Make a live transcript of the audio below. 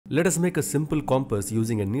Let us make a simple compass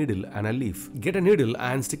using a needle and a leaf. Get a needle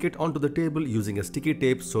and stick it onto the table using a sticky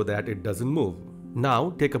tape so that it doesn't move. Now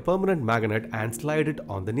take a permanent magnet and slide it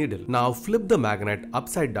on the needle. Now flip the magnet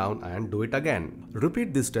upside down and do it again.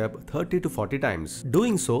 Repeat this step 30 to 40 times.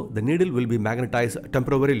 Doing so, the needle will be magnetized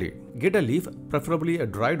temporarily. Get a leaf, preferably a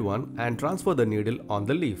dried one, and transfer the needle on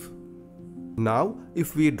the leaf. Now,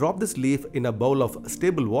 if we drop this leaf in a bowl of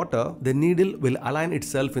stable water, the needle will align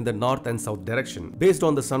itself in the north and south direction. Based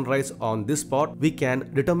on the sunrise on this spot, we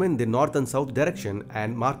can determine the north and south direction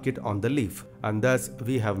and mark it on the leaf. And thus,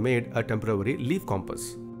 we have made a temporary leaf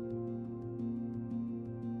compass.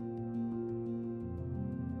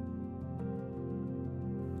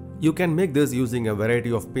 You can make this using a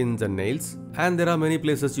variety of pins and nails, and there are many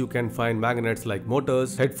places you can find magnets like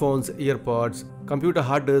motors, headphones, earpods, computer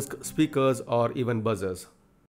hard disk, speakers, or even buzzers.